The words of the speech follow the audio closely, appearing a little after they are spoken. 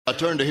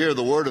turn to hear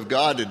the Word of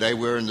God today,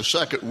 we're in the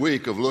second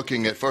week of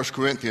looking at 1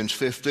 Corinthians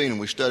 15, and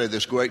we studied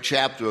this great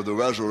chapter of the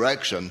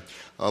resurrection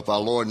of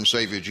our Lord and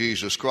Savior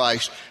Jesus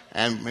Christ.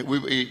 And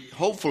we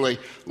hopefully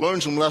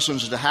learn some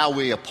lessons as to how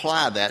we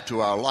apply that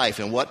to our life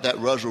and what that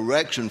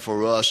resurrection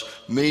for us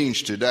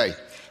means today.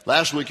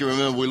 Last week, you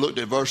remember, we looked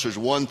at verses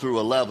 1 through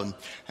 11,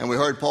 and we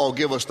heard Paul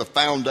give us the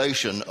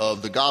foundation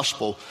of the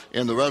gospel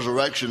in the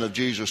resurrection of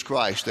Jesus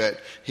Christ, that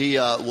he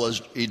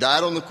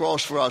died on the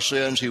cross for our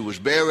sins, he was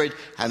buried,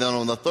 and then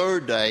on the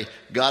third day,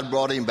 God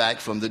brought him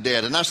back from the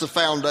dead. And that's the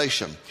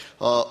foundation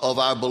of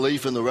our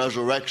belief in the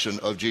resurrection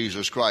of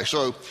Jesus Christ.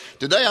 So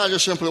today, I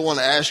just simply want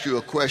to ask you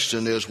a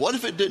question is, what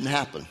if it didn't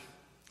happen?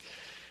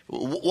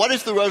 What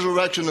if the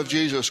resurrection of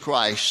Jesus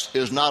Christ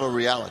is not a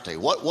reality?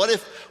 What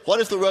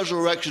if the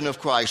resurrection of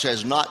Christ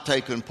has not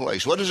taken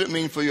place? What does it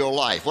mean for your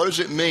life? What does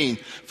it mean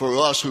for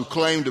us who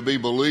claim to be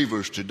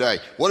believers today?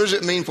 What does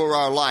it mean for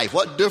our life?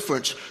 What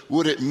difference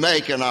would it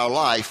make in our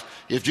life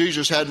if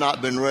Jesus had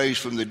not been raised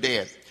from the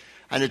dead?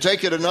 And to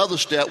take it another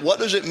step, what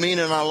does it mean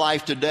in our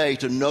life today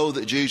to know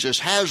that Jesus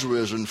has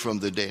risen from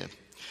the dead?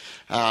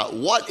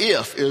 What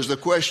if is the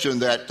question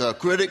that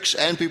critics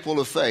and people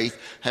of faith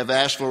have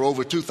asked for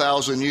over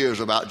 2,000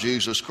 years about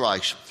Jesus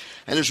Christ.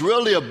 And it's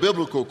really a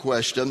biblical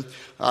question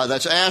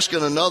that's asked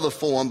in another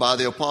form by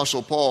the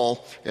Apostle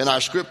Paul in our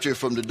scripture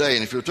from today.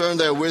 And if you'll turn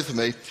there with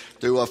me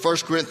to 1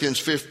 Corinthians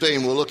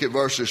 15, we'll look at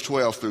verses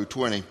 12 through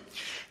 20.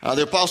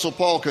 The Apostle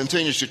Paul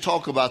continues to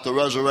talk about the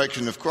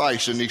resurrection of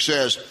Christ, and he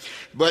says,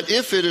 "But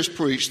if it is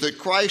preached that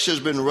Christ has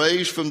been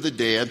raised from the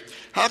dead,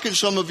 how can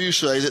some of you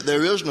say that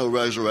there is no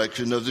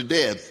resurrection of the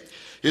dead?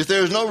 If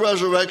there is no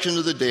resurrection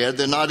of the dead,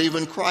 then not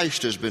even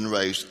Christ has been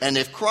raised. And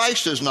if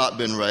Christ has not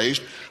been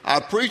raised,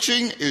 our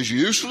preaching is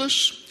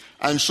useless,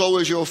 and so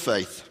is your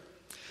faith.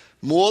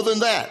 More than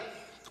that,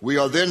 we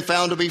are then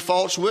found to be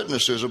false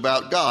witnesses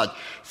about God,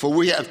 for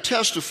we have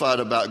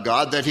testified about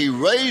God that he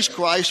raised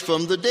Christ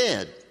from the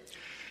dead.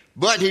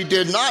 But he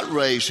did not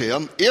raise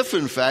him if,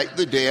 in fact,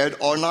 the dead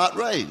are not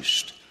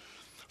raised.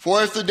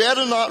 For if the dead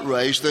are not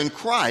raised, then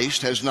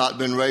Christ has not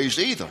been raised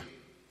either.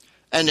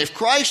 And if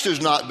Christ has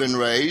not been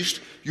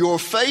raised, your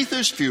faith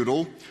is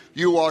futile,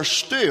 you are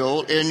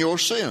still in your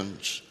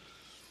sins.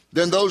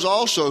 Then those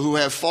also who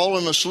have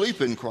fallen asleep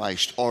in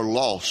Christ are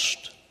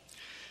lost.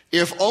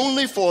 If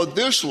only for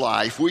this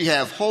life we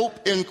have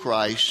hope in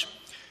Christ,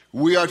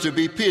 we are to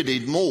be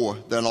pitied more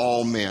than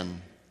all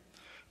men.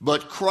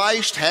 But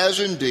Christ has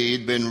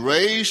indeed been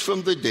raised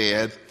from the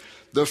dead,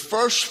 the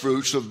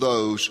firstfruits of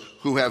those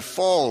who have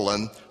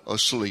fallen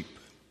asleep."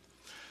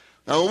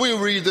 Now, when we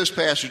read this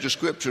passage of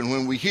Scripture, and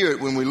when we hear it,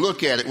 when we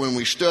look at it, when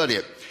we study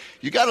it,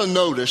 you got to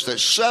notice that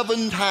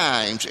 7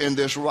 times in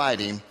this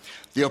writing,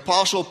 the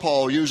Apostle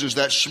Paul uses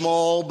that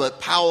small but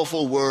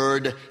powerful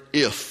word,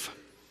 if.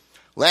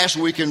 Last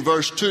week in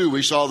verse 2,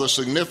 we saw the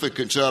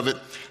significance of it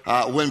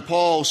when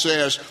Paul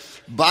says,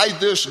 "By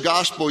this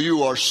gospel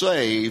you are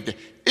saved,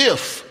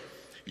 if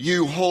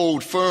you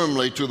hold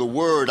firmly to the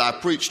word I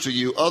preached to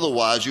you,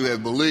 otherwise you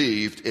have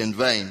believed in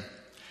vain."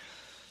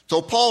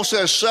 So Paul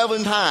says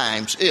 7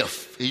 times,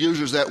 if. He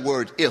uses that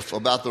word, if,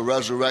 about the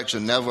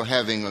resurrection never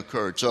having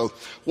occurred. So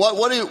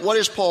what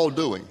is Paul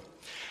doing?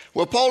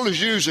 Well, Paul is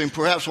using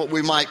perhaps what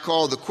we might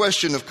call the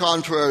question of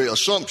contrary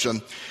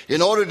assumption in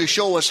order to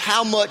show us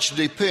how much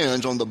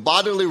depends on the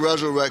bodily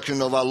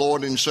resurrection of our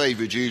Lord and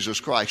Savior, Jesus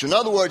Christ. In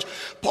other words,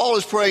 Paul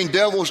is playing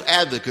devil's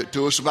advocate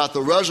to us about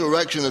the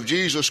resurrection of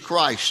Jesus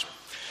Christ.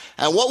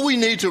 And what we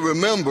need to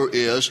remember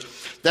is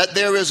that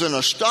there is an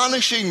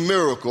astonishing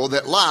miracle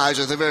that lies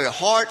at the very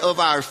heart of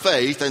our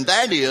faith, and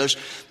that is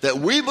that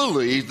we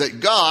believe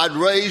that God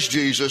raised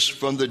Jesus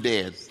from the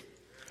dead.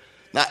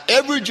 Now,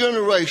 every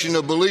generation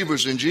of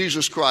believers in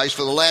Jesus Christ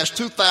for the last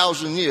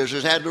 2,000 years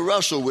has had to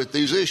wrestle with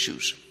these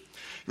issues.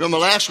 Remember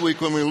last week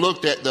when we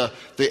looked at the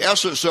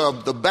essence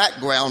of the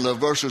background of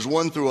verses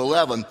 1 through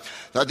 11,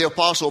 that the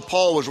Apostle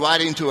Paul was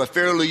writing to a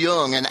fairly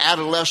young and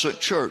adolescent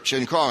church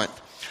in Corinth.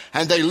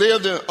 And they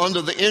lived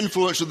under the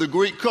influence of the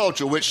Greek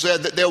culture, which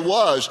said that there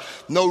was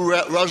no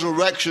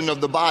resurrection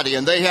of the body.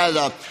 And they had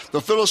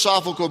the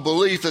philosophical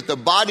belief that the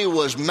body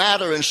was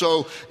matter, and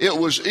so it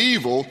was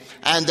evil,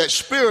 and that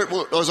spirit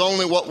was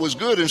only what was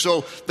good. And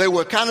so they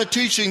were kind of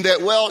teaching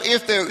that, well,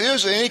 if there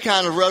is any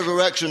kind of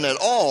resurrection at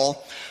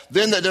all,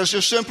 then that there's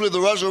just simply the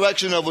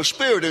resurrection of a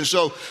spirit. And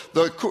so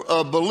the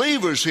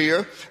believers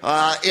here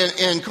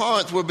in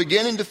Corinth were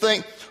beginning to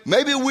think,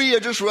 maybe we are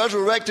just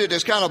resurrected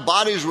as kind of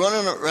bodies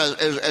running,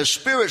 as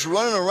spirits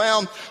running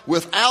around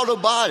without a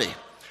body.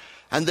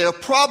 And their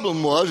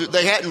problem was that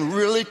they hadn't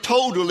really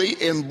totally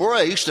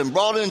embraced and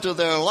brought into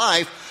their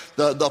life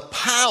the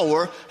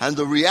power and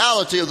the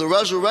reality of the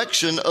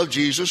resurrection of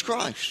Jesus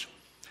Christ.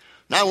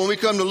 Now, when we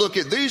come to look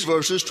at these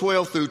verses,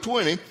 12 through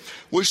 20,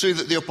 we see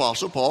that the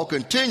Apostle Paul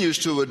continues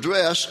to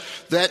address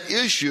that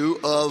issue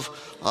of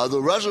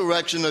the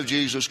resurrection of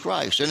Jesus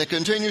Christ. And it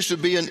continues to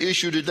be an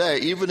issue today,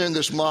 even in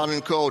this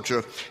modern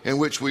culture in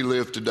which we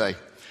live today.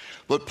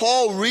 But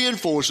Paul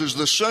reinforces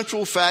the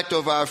central fact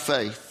of our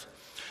faith,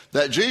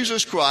 that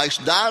Jesus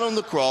Christ died on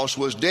the cross,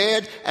 was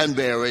dead and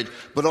buried,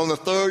 but on the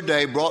third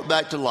day brought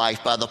back to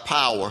life by the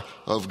power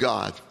of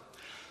God.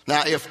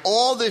 Now, if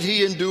all that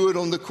he endured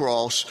on the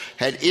cross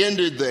had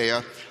ended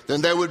there,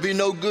 then there would be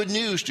no good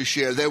news to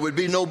share. There would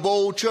be no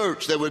bold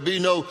church. There would be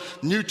no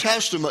New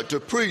Testament to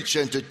preach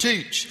and to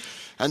teach.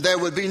 And there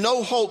would be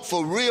no hope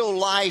for real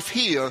life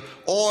here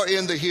or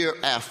in the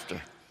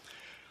hereafter.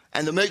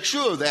 And to make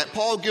sure of that,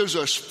 Paul gives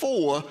us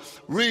 4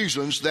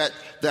 reasons that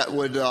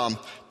would kind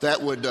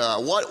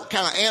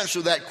of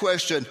answer that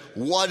question,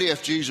 what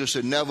if Jesus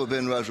had never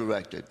been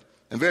resurrected?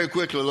 And very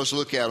quickly, let's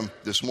look at them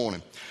this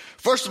morning.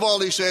 First of all,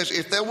 he says,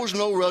 if there was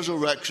no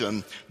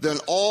resurrection, then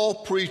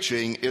all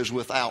preaching is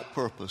without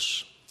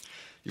purpose.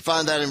 You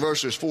find that in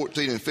verses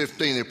 14 and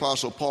 15, the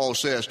Apostle Paul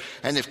says,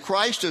 and if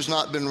Christ has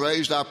not been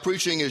raised, our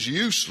preaching is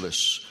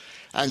useless,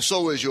 and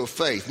so is your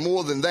faith.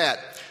 More than that,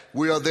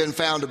 we are then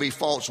found to be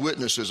false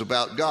witnesses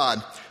about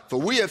God. For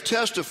we have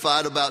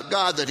testified about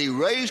God that he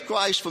raised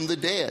Christ from the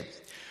dead.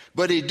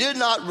 But he did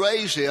not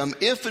raise him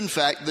if, in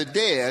fact, the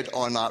dead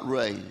are not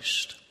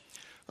raised.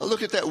 Now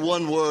look at that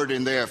one word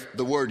in there,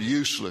 the word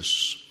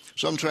useless.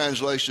 Some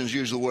translations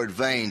use the word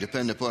vain,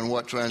 depending upon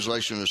what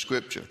translation of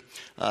Scripture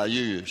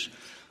you use.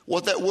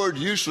 What that word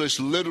useless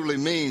literally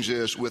means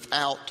is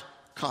without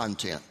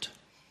content.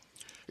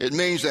 It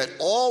means that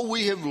all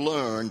we have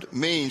learned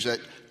means that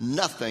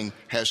nothing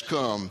has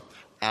come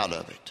out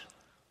of it.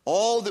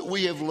 All that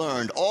we have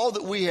learned, all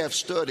that we have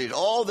studied,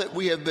 all that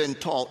we have been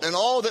taught, and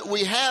all that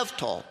we have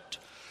taught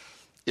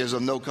is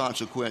of no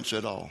consequence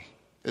at all,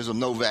 is of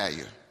no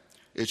value.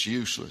 It's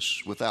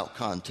useless, without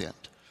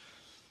content.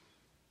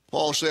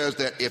 Paul says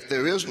that if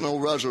there is no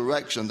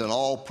resurrection, then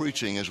all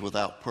preaching is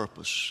without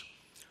purpose.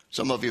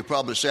 Some of you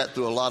probably sat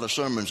through a lot of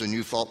sermons and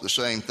you thought the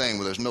same thing,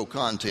 but there's no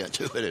content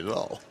to it at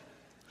all.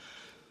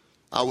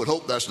 I would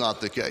hope that's not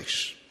the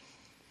case.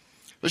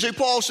 But see,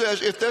 Paul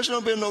says if there's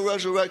been no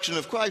resurrection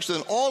of Christ,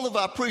 then all of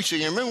our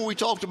preaching, and remember we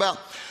talked about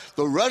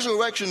the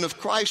resurrection of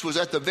Christ was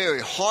at the very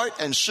heart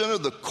and center,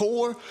 the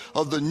core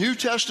of the New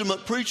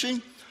Testament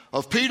preaching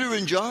of Peter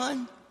and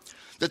John,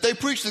 that they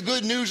preached the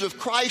good news of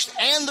Christ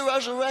and the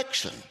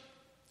resurrection.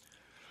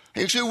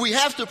 And so we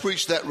have to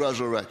preach that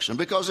resurrection,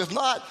 because if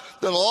not,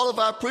 then all of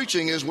our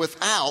preaching is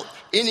without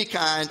any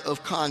kind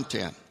of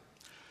content.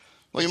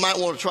 Well, you might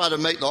want to try to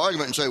make the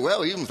argument and say,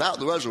 well, even without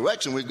the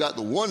resurrection, we've got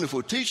the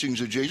wonderful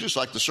teachings of Jesus,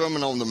 like the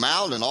Sermon on the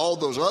Mount and all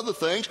those other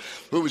things,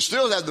 but we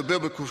still have the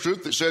biblical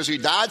truth that says he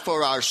died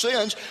for our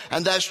sins,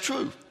 and that's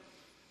true.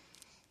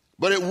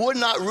 But it would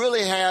not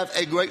really have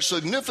a great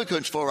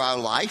significance for our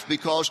life,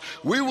 because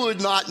we would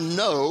not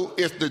know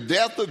if the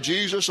death of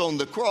Jesus on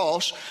the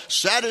cross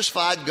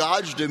satisfied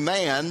God's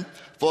demand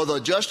for the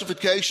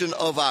justification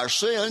of our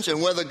sins,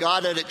 and whether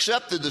God had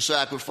accepted the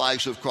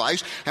sacrifice of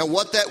Christ and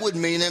what that would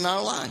mean in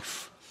our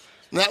life.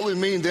 And that would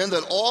mean then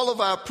that all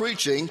of our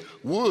preaching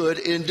would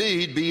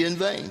indeed be in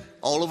vain.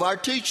 All of our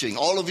teaching,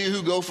 all of you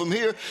who go from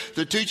here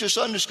to teach a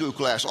Sunday school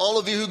class, all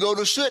of you who go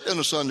to sit in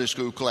a Sunday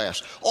school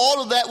class,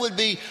 all of that would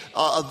be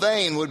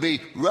vain, would be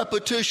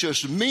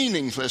repetitious,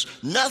 meaningless.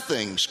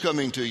 Nothing's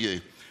coming to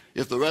you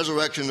if the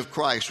resurrection of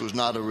Christ was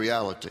not a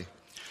reality.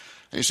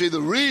 And you see,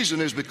 the reason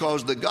is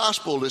because the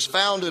gospel is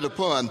founded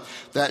upon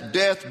that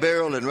death,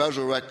 burial, and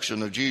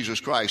resurrection of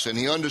Jesus Christ. And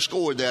he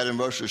underscored that in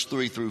verses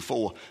 3 through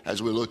 4,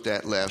 as we looked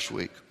at last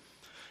week.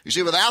 You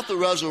see, without the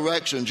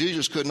resurrection,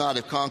 Jesus could not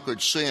have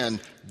conquered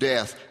sin,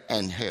 death,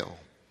 and hell.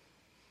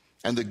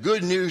 And the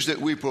good news that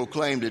we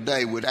proclaim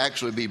today would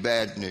actually be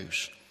bad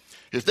news.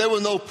 If there were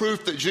no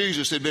proof that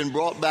Jesus had been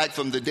brought back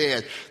from the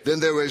dead,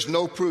 then there is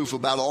no proof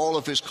about all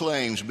of his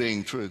claims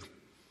being true.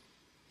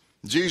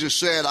 Jesus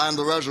said, I'm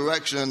the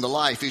resurrection and the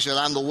life. He said,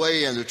 I'm the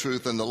way and the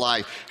truth and the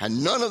life.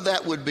 And none of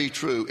that would be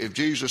true if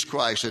Jesus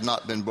Christ had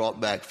not been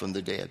brought back from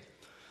the dead.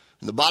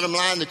 And the bottom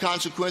line, the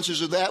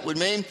consequences of that would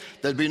mean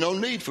there'd be no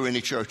need for any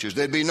churches.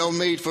 There'd be no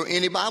need for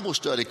any Bible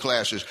study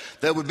classes.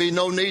 There would be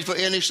no need for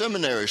any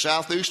seminaries,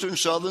 Southeastern,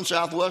 Southern,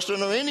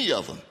 Southwestern, or any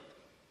of them,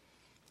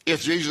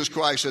 if Jesus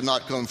Christ had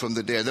not come from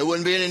the dead. There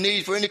wouldn't be any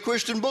need for any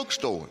Christian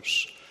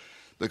bookstores,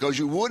 because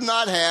you would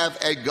not have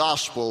a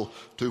gospel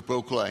to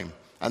proclaim.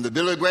 And the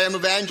Billy Graham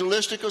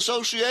Evangelistic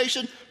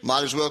Association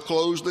might as well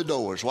close the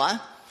doors. Why?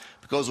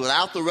 Because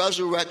without the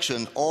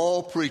resurrection,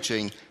 all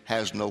preaching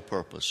has no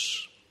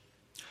purpose.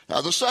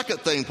 Now, the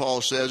second thing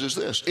Paul says is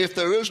this: if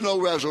there is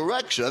no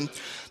resurrection,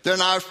 then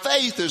our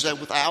faith is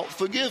without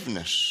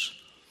forgiveness.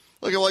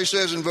 Look at what he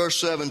says in verse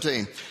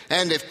 17.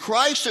 And if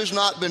Christ has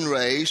not been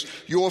raised,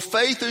 your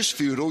faith is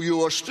futile,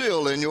 you are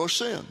still in your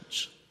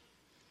sins.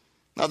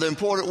 Now, the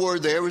important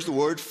word there is the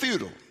word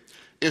futile.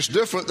 It's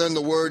different than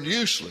the word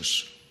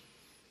useless.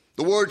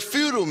 The word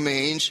futile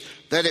means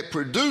that it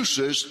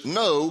produces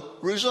no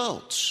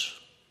results.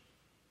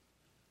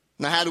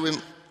 Now, how do we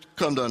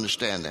come to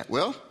understand that?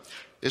 Well,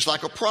 it's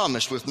like a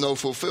promise with no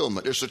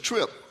fulfillment. It's a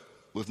trip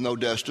with no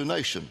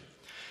destination.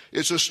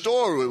 It's a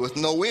story with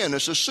no end.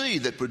 It's a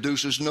seed that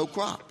produces no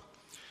crop.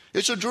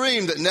 It's a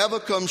dream that never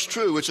comes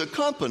true. It's a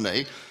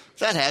company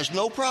that has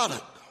no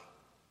product.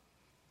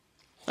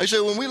 I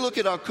say, when we look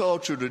at our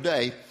culture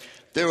today,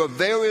 there are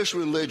various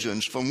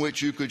religions from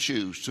which you could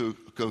choose to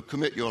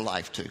commit your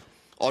life to,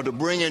 or to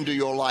bring into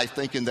your life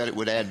thinking that it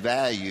would add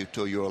value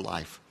to your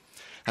life.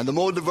 And the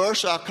more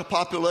diverse our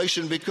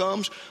population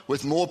becomes,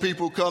 with more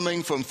people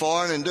coming from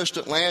foreign and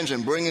distant lands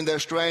and bringing their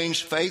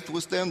strange faith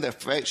with them, their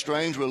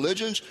strange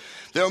religions,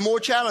 there are more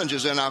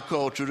challenges in our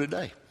culture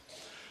today.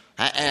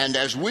 And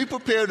as we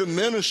prepare to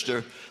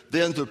minister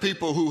then to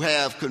people who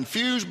have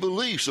confused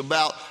beliefs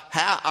about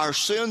how our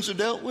sins are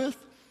dealt with,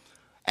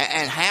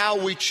 and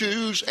how we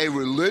choose a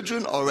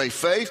religion or a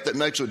faith that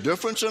makes a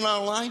difference in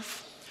our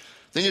life,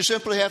 then you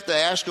simply have to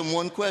ask them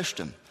one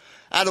question.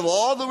 Out of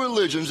all the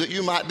religions that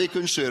you might be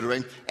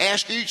considering,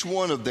 ask each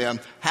one of them,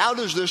 how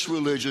does this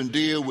religion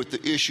deal with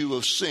the issue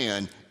of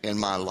sin in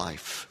my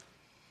life?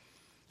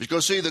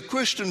 Because see, the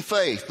Christian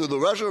faith through the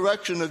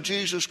resurrection of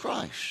Jesus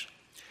Christ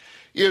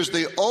is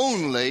the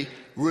only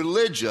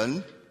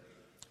religion,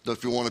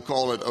 if you want to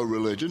call it a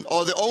religion,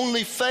 or the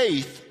only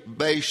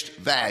faith-based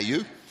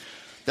value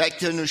that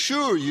can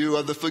assure you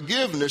of the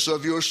forgiveness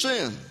of your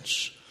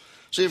sins.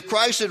 See, if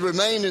Christ had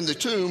remained in the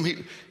tomb,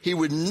 he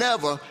would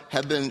never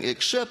have been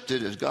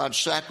accepted as God's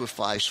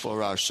sacrifice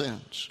for our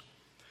sins.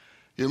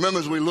 You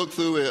remember as we looked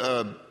through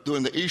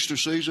during the Easter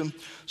season,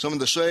 some of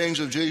the sayings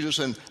of Jesus,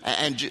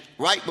 and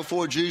right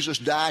before Jesus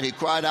died, he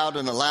cried out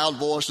in a loud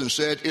voice and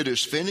said, "It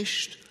is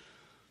finished."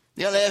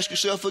 You have to ask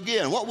yourself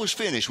again, what was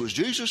finished? Was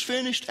Jesus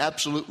finished?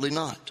 Absolutely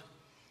not.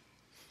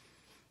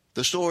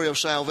 The story of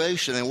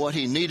salvation and what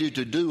he needed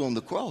to do on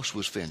the cross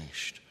was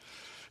finished.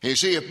 And you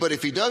see, but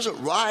if he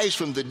doesn't rise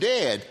from the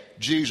dead,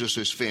 Jesus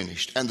is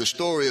finished, and the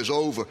story is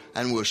over,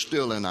 and we're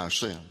still in our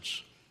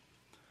sins.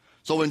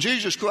 So when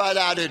Jesus cried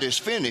out, "It is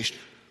finished,"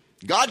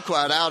 God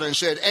cried out and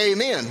said,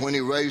 "Amen," when he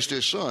raised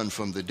his son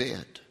from the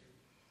dead.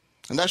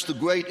 And that's the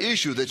great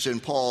issue that's in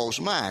Paul's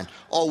mind.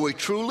 Are we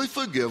truly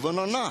forgiven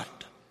or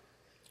not?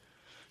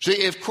 See,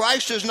 if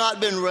Christ has not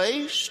been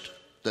raised,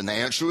 then the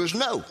answer is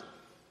no.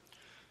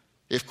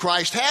 If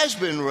Christ has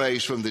been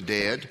raised from the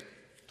dead,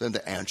 then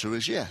the answer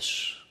is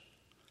yes.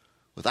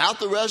 Without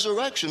the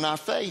resurrection, our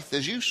faith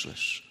is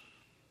useless.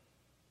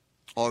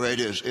 Or it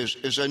is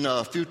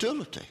in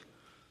futility,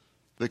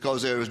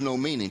 because there is no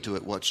meaning to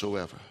it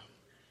whatsoever.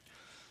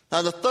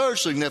 Now, the third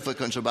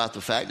significance about the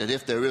fact that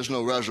if there is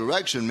no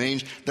resurrection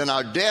means then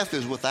our death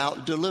is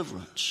without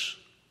deliverance.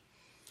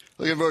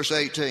 Look at verse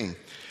 18.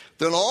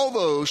 Then all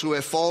those who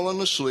have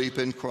fallen asleep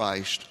in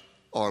Christ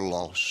are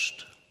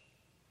lost.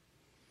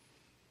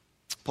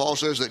 Paul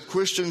says that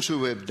Christians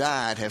who have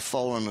died have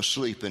fallen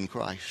asleep in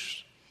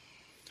Christ.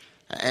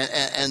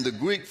 And the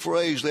Greek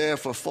phrase there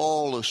for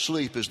fall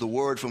asleep is the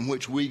word from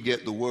which we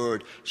get the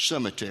word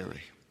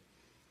cemetery.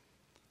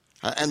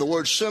 And the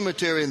word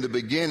cemetery in the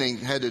beginning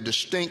had a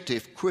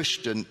distinctive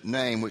Christian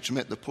name which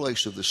meant the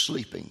place of the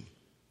sleeping.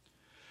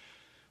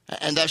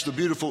 And that's the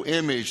beautiful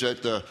image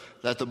that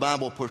the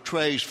Bible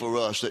portrays for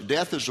us, that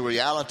death is a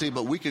reality,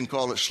 but we can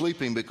call it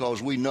sleeping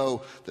because we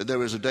know that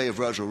there is a day of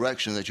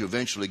resurrection that you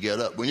eventually get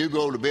up. When you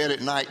go to bed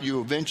at night,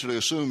 you eventually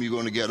assume you're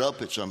going to get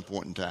up at some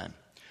point in time.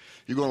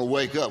 You're going to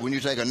wake up. When you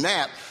take a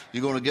nap,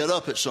 you're going to get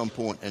up at some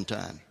point in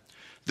time.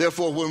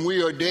 Therefore, when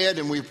we are dead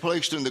and we're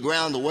placed in the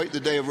ground to wait the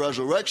day of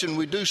resurrection,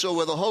 we do so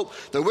with a hope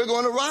that we're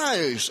going to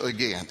rise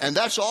again. And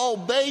that's all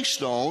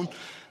based on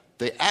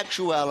the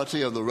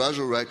actuality of the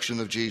resurrection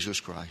of Jesus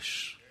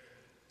Christ.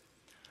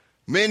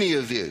 Many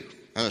of you,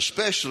 and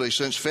especially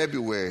since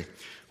February,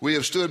 we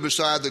have stood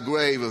beside the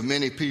grave of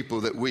many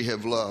people that we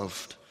have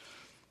loved.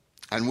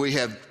 And we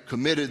have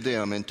committed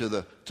them into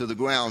the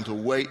ground to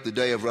wait the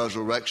day of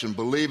resurrection,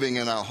 believing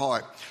in our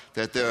heart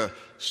that their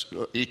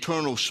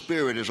eternal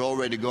spirit is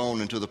already gone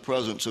into the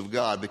presence of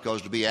God,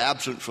 because to be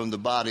absent from the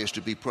body is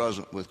to be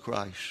present with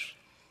Christ.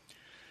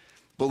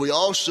 But we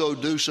also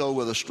do so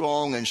with a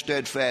strong and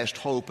steadfast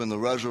hope in the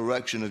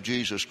resurrection of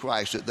Jesus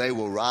Christ, that they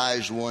will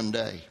rise one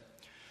day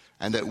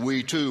and that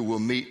we too will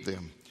meet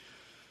them.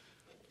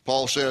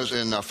 Paul says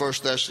in 1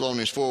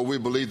 Thessalonians 4, we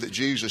believe that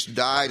Jesus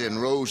died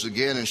and rose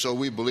again, and so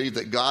we believe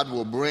that God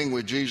will bring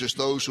with Jesus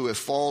those who have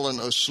fallen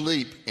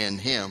asleep in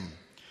him.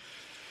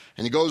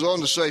 And he goes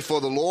on to say,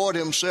 for the Lord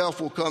himself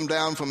will come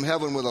down from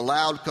heaven with a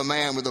loud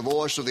command, with the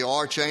voice of the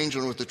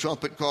archangel and with the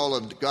trumpet call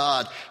of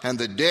God, and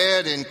the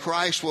dead in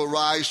Christ will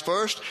rise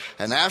first,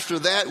 and after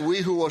that we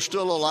who are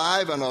still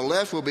alive and are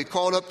left will be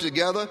caught up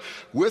together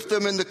with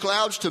them in the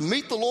clouds to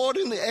meet the Lord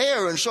in the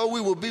air, and so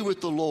we will be with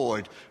the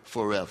Lord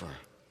forever.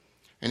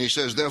 And he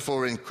says,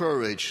 therefore,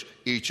 encourage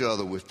each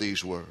other with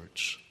these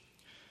words.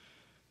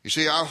 You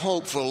see, our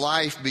hope for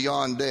life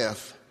beyond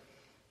death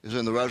is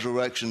in the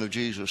resurrection of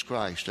Jesus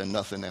Christ and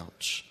nothing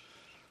else,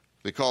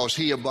 because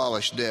he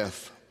abolished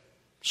death,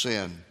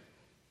 sin,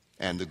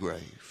 and the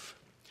grave.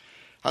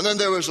 And then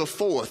there is a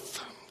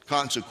fourth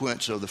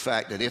consequence of the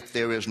fact that if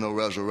there is no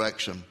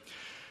resurrection,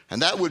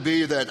 and that would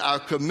be that our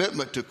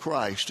commitment to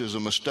Christ is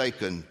a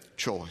mistaken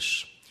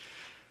choice.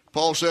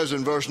 Paul says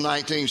in verse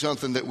 19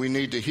 something that we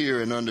need to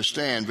hear and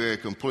understand very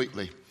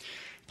completely.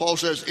 Paul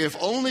says, if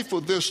only for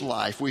this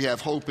life we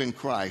have hope in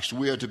Christ,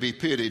 we are to be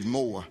pitied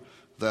more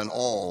than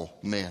all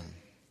men.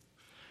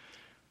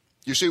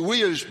 You see,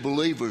 we as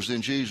believers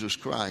in Jesus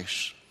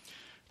Christ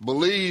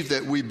believe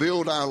that we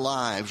build our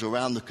lives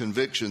around the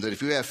conviction that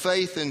if you have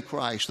faith in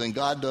Christ, then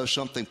God does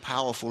something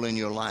powerful in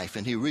your life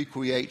and He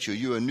recreates you.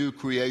 You're a new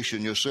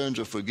creation. Your sins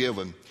are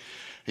forgiven.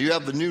 You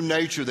have the new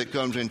nature that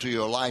comes into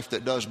your life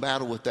that does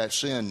battle with that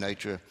sin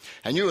nature.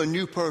 And you're a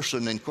new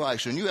person in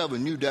Christ, and you have a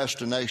new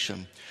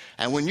destination.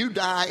 And when you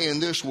die in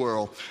this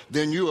world,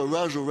 then you are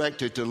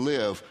resurrected to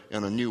live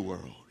in a new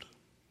world.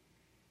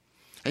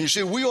 And you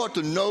see, we ought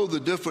to know the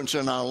difference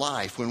in our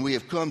life when we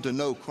have come to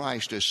know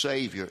Christ as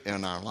Savior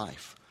in our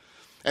life.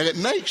 And it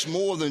makes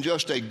more than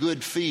just a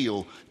good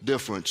feel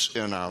difference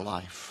in our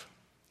life.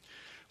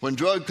 When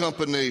drug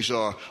companies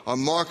are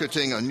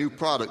marketing a new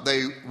product,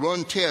 they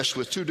run tests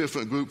with two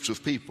different groups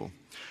of people.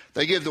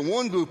 They give to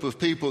one group of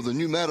people the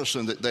new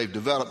medicine that they've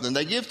developed, and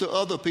they give to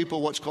other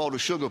people what's called a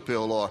sugar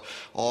pill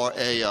or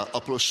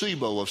a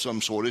placebo of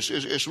some sort.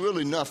 It's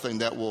really nothing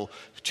that will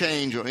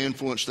change or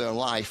influence their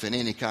life in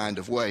any kind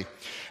of way.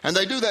 And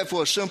they do that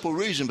for a simple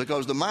reason,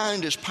 because the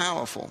mind is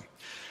powerful.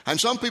 And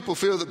some people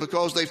feel that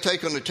because they've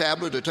taken a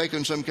tablet or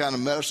taken some kind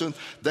of medicine,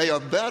 they are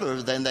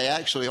better than they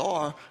actually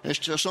are. It's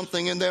just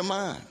something in their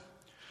mind.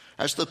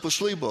 That's the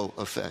placebo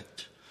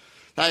effect.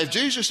 Now, if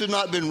Jesus had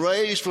not been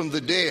raised from the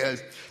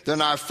dead,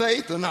 then our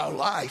faith and our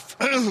life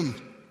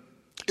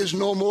is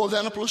no more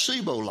than a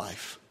placebo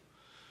life.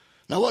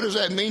 Now, what does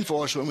that mean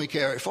for us when we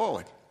carry it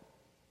forward?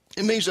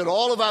 It means that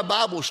all of our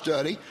Bible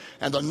study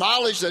and the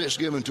knowledge that it's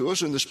given to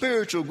us and the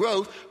spiritual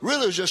growth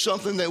really is just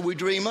something that we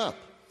dream up.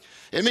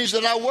 It means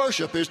that our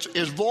worship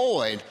is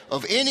void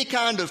of any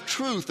kind of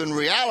truth and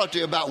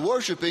reality about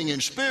worshiping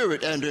in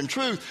spirit and in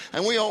truth,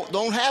 and we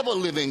don't have a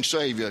living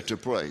Savior to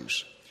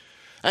praise.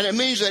 And it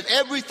means that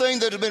everything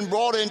that has been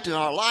brought into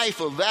our life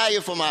of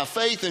value from our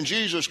faith in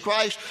Jesus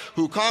Christ,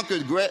 who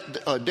conquered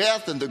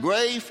death and the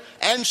grave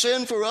and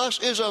sin for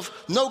us, is of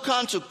no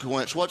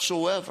consequence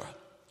whatsoever.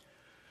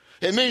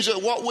 It means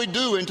that what we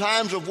do in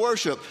times of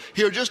worship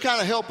here just kind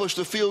of help us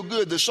to feel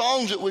good. The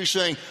songs that we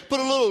sing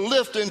put a little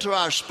lift into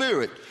our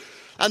spirit.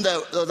 And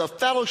the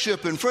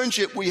fellowship and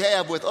friendship we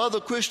have with other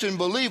Christian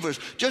believers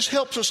just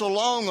helps us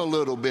along a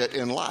little bit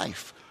in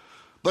life.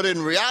 But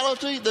in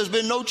reality, there's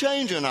been no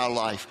change in our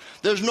life.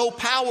 There's no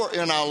power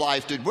in our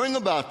life to bring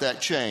about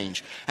that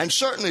change. And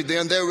certainly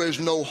then there is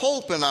no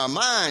hope in our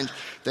minds,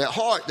 that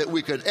heart, that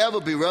we could ever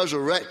be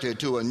resurrected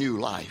to a new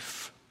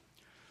life.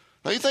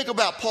 Now you think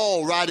about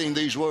Paul writing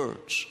these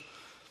words.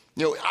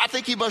 You know, I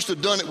think he must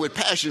have done it with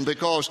passion,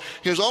 because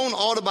his own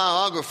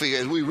autobiography,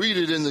 as we read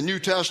it in the New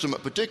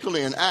Testament,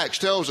 particularly in Acts,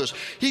 tells us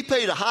he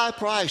paid a high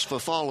price for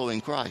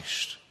following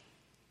Christ.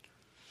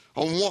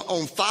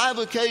 On 5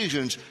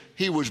 occasions,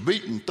 he was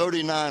beaten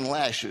 39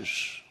 lashes.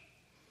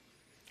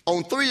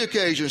 On 3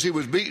 occasions, he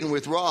was beaten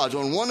with rods.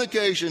 On 1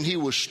 occasion, he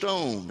was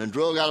stoned and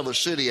dragged out of a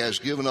city as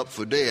given up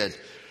for dead.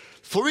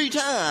 3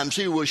 times,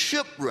 he was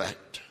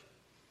shipwrecked.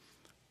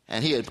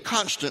 And he had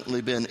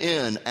constantly been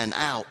in and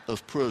out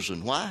of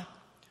prison. Why?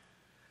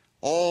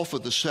 All for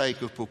the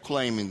sake of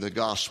proclaiming the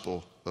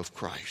gospel of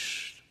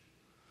Christ.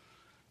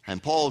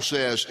 And Paul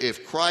says,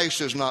 if Christ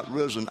has not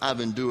risen, I've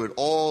endured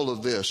all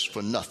of this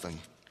for nothing.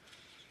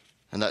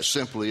 And that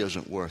simply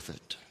isn't worth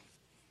it.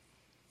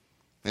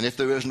 And if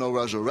there is no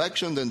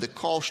resurrection, then the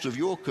cost of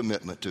your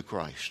commitment to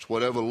Christ,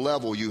 whatever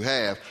level you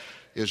have,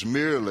 is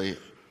merely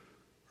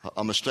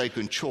a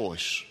mistaken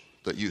choice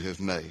that you have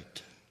made.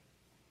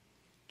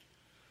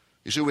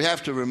 You see, we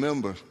have to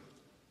remember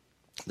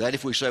that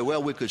if we say,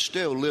 well, we could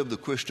still live the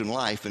Christian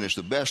life and it's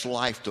the best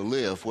life to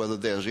live, whether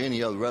there's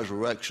any other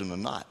resurrection or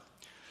not,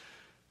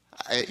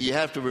 you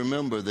have to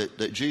remember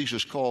that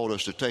Jesus called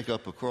us to take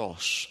up a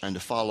cross and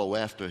to follow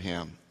after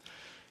Him.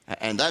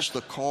 And that's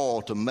the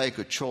call to make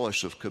a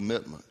choice of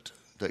commitment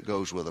that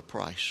goes with a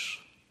price.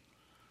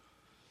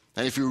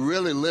 And if you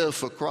really live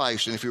for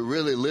Christ, and if you're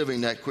really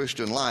living that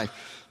Christian life,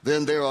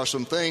 then there are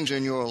some things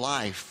in your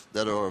life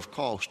that are of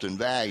cost and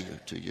value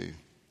to you.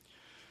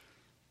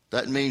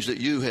 That means that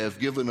you have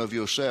given of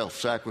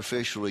yourself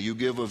sacrificially. You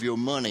give of your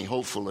money,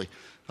 hopefully,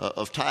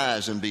 of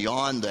tithes and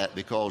beyond that,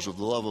 because of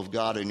the love of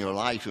God in your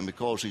life and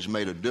because He's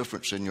made a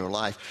difference in your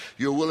life.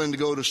 You're willing to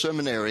go to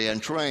seminary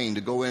and train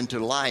to go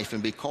into life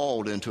and be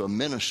called into a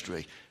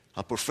ministry,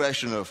 a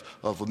profession of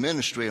a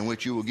ministry in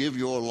which you will give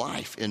your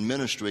life in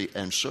ministry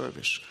and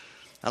service.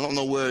 I don't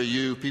know where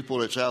you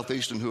people at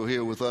Southeastern who are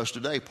here with us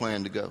today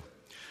plan to go.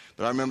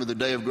 But I remember the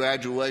day of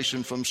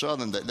graduation from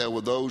Southern, that there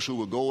were those who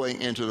were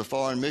going into the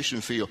foreign mission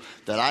field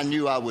that I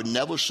knew I would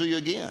never see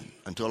again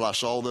until I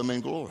saw them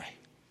in glory.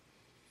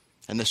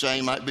 And the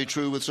same might be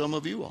true with some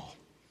of you all.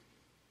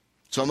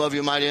 Some of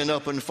you might end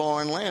up in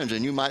foreign lands,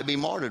 and you might be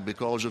martyred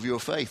because of your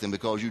faith and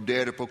because you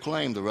dare to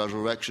proclaim the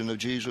resurrection of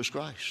Jesus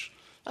Christ.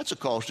 That's a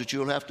cost that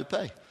you'll have to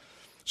pay.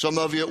 Some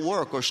of you at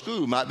work or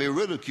school might be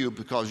ridiculed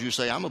because you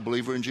say, I'm a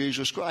believer in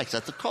Jesus Christ.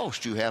 That's a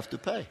cost you have to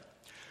pay.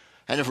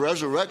 And if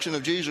resurrection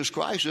of Jesus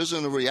Christ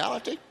isn't a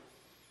reality,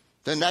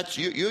 then that's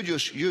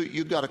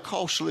you've got a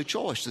costly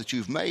choice that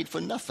you've made for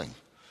nothing.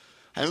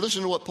 And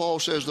listen to what Paul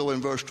says, though,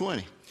 in verse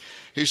 20.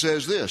 He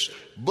says this,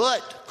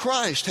 but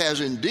Christ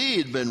has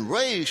indeed been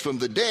raised from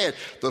the dead,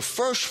 the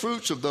first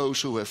fruits of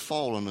those who have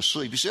fallen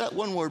asleep. You see, that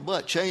one word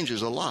but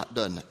changes a lot,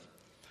 doesn't it?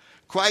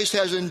 Christ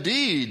has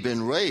indeed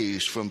been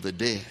raised from the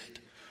dead.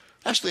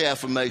 That's the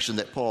affirmation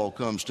that Paul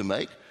comes to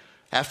make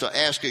after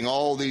asking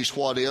all these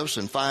what ifs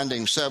and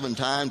finding 7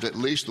 times at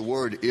least the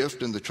word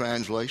if in the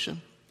translation.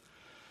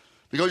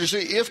 Because you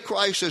see, if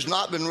Christ has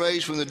not been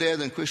raised from the dead,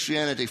 then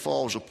Christianity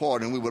falls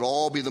apart and we would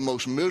all be the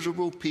most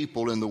miserable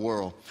people in the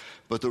world.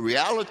 But the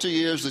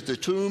reality is that the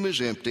tomb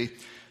is empty.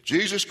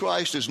 Jesus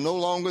Christ is no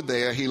longer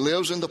there. He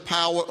lives in the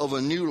power of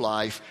a new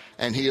life,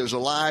 and he is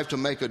alive to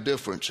make a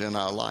difference in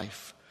our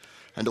life.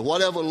 And to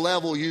whatever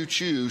level you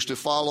choose to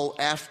follow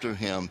after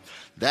him,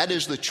 that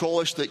is the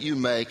choice that you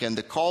make and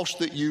the cost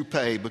that you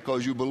pay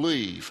because you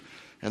believe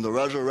in the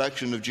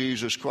resurrection of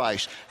Jesus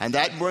Christ. And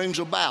that brings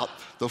about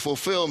the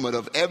fulfillment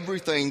of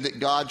everything that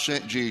God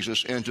sent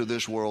Jesus into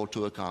this world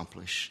to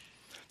accomplish.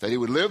 That he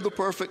would live the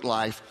perfect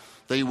life,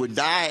 that he would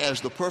die as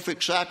the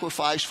perfect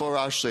sacrifice for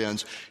our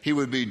sins. He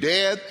would be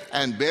dead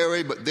and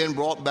buried, but then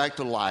brought back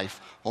to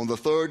life on the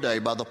 3rd day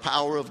by the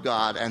power of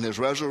God, and his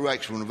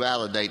resurrection will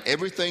validate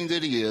everything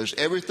that he is,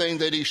 everything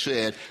that he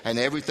said, and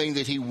everything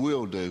that he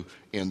will do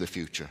in the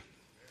future.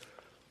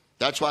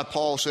 That's why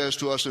Paul says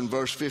to us in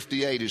verse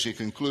 58 as he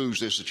concludes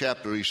this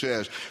chapter, he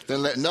says,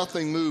 then let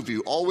nothing move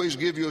you. Always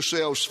give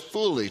yourselves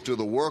fully to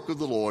the work of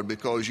the Lord,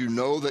 because you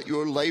know that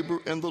your labor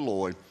in the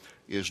Lord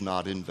is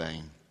not in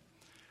vain.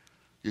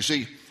 You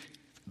see,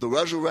 the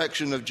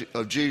resurrection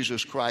of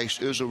Jesus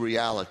Christ is a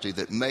reality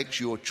that makes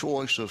your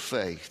choice of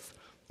faith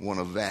one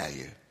of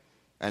value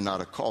and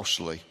not a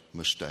costly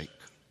mistake.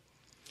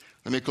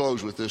 Let me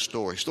close with this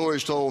story. Story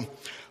is told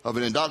of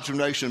an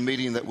indoctrination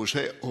meeting that was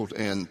held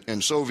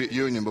in Soviet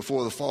Union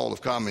before the fall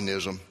of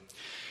communism.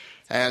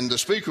 And the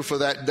speaker for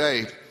that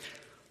day,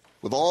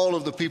 with all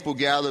of the people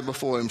gathered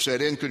before him,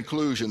 said, in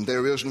conclusion,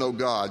 there is no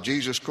God.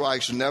 Jesus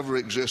Christ never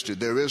existed.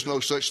 There is no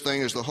such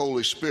thing as the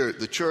Holy Spirit.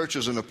 The church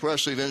is an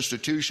oppressive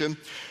institution,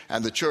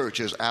 and the church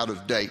is out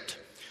of date.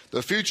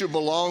 The future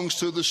belongs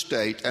to the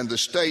state, and the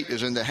state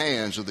is in the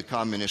hands of the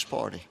Communist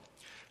Party.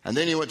 And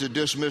then he went to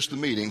dismiss the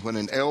meeting when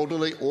an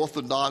elderly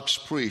Orthodox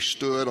priest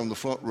stood on the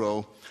front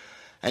row,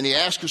 and he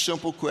asked a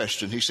simple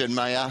question. He said,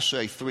 may I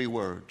say 3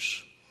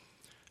 words?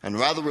 And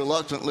rather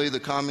reluctantly,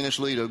 the communist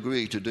leader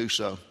agreed to do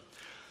so.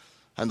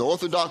 And the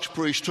Orthodox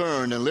priest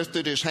turned and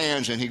lifted his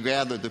hands, and he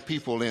gathered the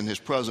people in his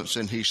presence,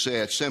 and he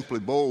said simply,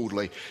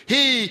 boldly,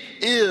 he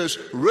is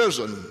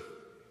risen.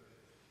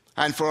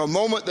 And for a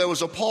moment there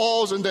was a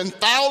pause, and then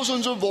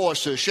thousands of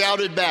voices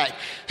shouted back,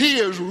 he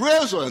is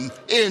risen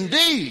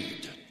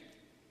indeed.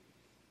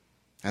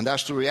 And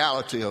that's the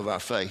reality of our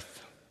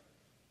faith.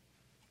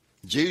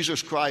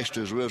 Jesus Christ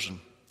is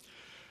risen.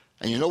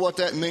 And you know what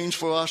that means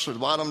for us at the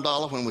bottom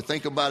dollar when we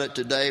think about it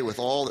today with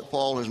all that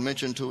Paul has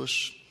mentioned to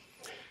us?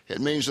 It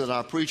means that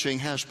our preaching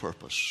has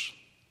purpose.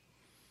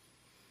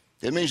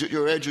 It means that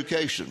your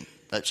education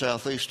at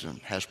Southeastern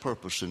has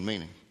purpose and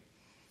meaning.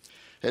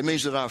 It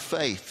means that our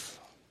faith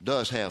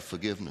does have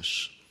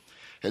forgiveness.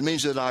 It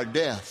means that our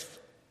death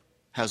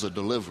has a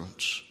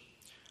deliverance.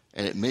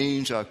 And it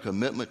means our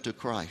commitment to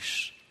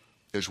Christ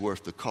is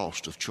worth the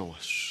cost of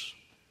choice.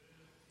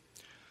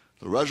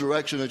 The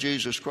resurrection of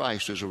Jesus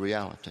Christ is a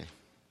reality.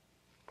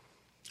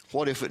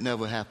 What if it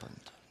never happened?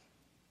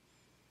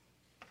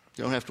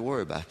 You don't have to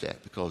worry about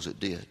that because it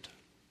did.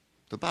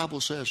 The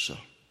Bible says so.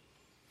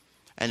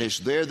 And it's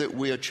there that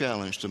we are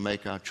challenged to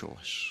make our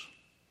choice.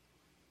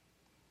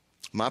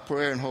 My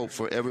prayer and hope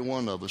for every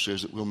one of us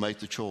is that we'll make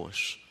the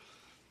choice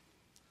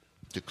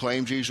to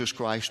claim Jesus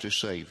Christ as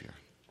Savior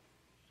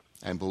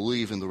and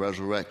believe in the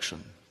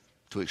resurrection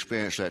to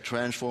experience that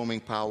transforming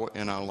power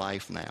in our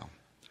life now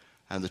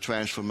and the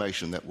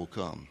transformation that will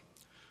come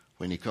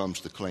when he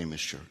comes to claim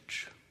his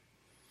church.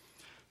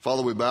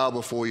 Father, we bow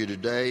before you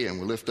today and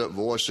we lift up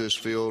voices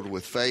filled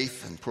with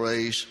faith and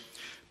praise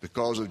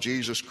because of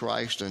Jesus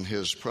Christ and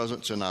his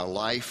presence in our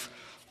life,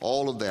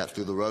 all of that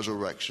through the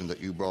resurrection that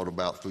you brought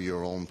about through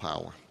your own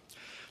power.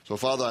 So,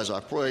 Father, as I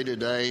pray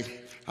today,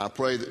 I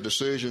pray that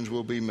decisions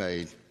will be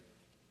made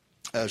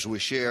as we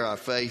share our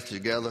faith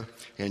together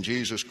in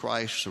Jesus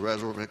Christ,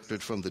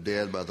 resurrected from the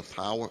dead by the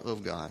power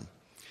of God,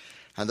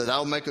 and that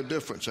I'll make a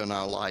difference in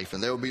our life,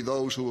 and there will be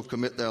those who will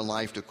commit their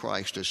life to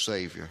Christ as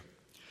Savior.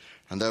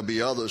 And there'll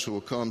be others who will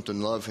come to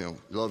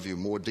love you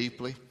more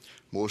deeply,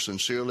 more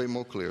sincerely,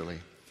 more clearly,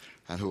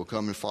 and who will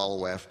come and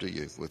follow after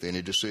you with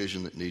any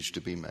decision that needs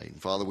to be made.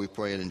 Father, we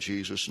pray it in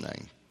Jesus'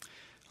 name.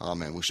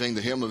 Amen. We sing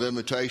the hymn of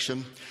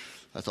invitation.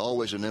 That's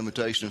always an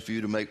invitation for you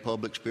to make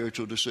public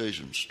spiritual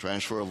decisions.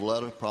 Transfer of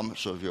letter,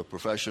 promise of your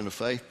profession of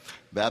faith,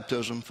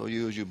 baptism for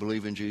you as you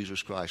believe in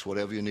Jesus Christ,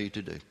 whatever you need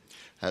to do.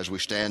 As we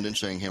stand and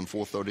sing hymn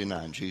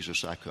 439,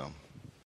 Jesus, I Come.